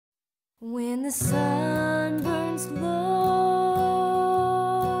When the sun burns low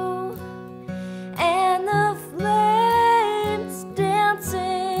and the flames dance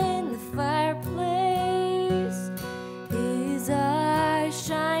in the fireplace, his eyes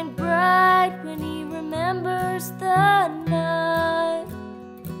shine bright when he remembers the night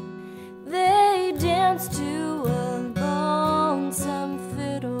they danced to a lonesome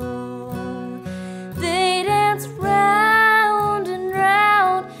fiddle. They danced round and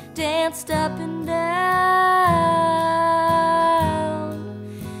round, danced up and down,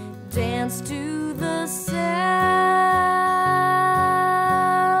 danced to the sound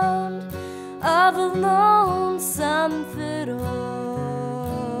of a lonesome fiddle.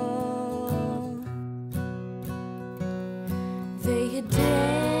 They had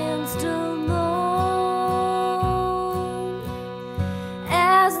danced alone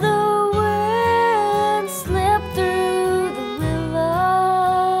as the wind slipped through the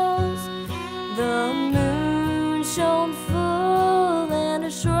willows. The moon shone full and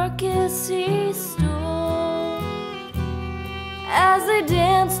a short kiss he stole as they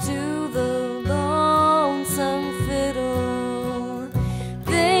danced to the lonesome fiddle.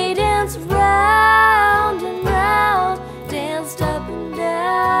 They danced round and round, danced up and down,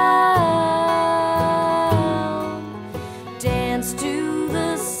 danced to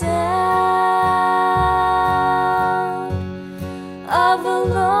the sound of a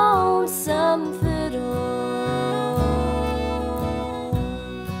lonesome fiddle.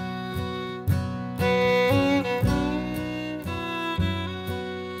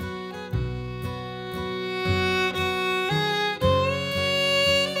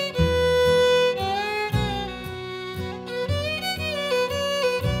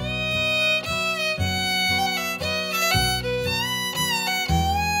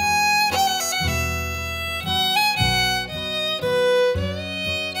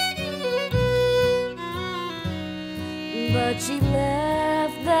 But she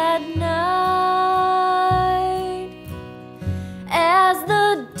left that night as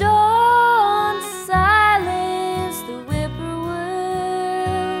the dawn silenced the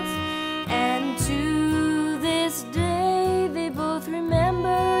whippoorwills, and to this day they both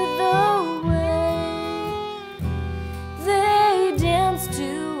remember the way they danced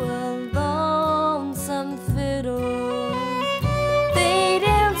to a lonesome fiddle. They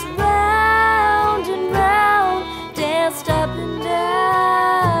danced round and round, danced up and down,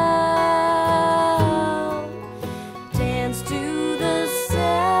 danced to the sound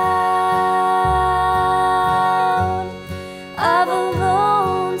of a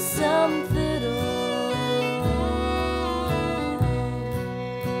lonesome fiddle.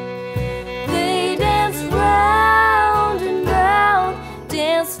 They danced round and round,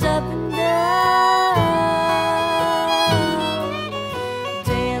 danced up and down,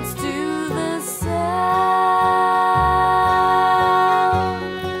 danced to the sound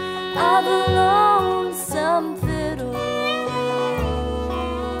of a lonesome fiddle.